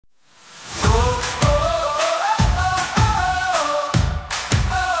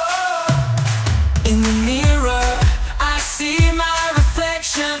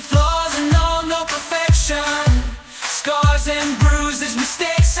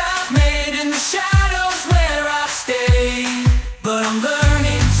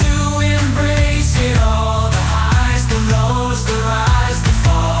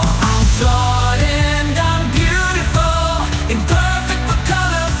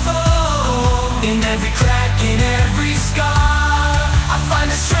In every crack, in every scar, I find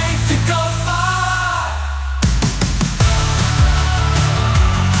the strength to go far.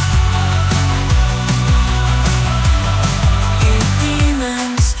 In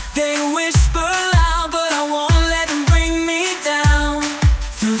demons, they whisper loud, but I won't let them bring me down.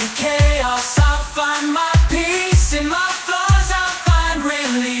 Through the chaos, I'll find my peace. In my flaws, I'll find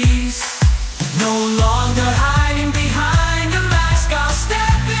release. No longer hiding behind a mask, I'll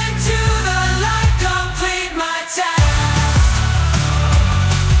step into the light, complete my task.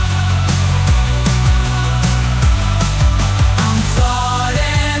 I'm flawed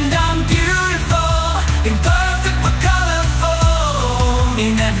and I'm beautiful, imperfect but colorful.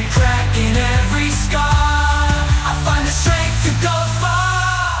 In every crack, in every scar, I find the strength to go far.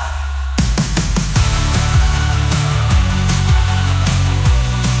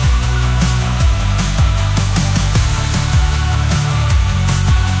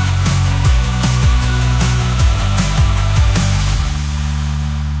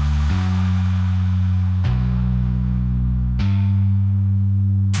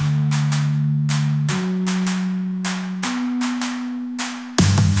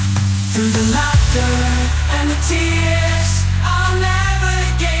 Through the laughter and the tears, I'll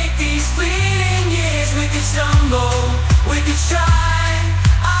navigate these fleeting years. We could stumble, we could strive.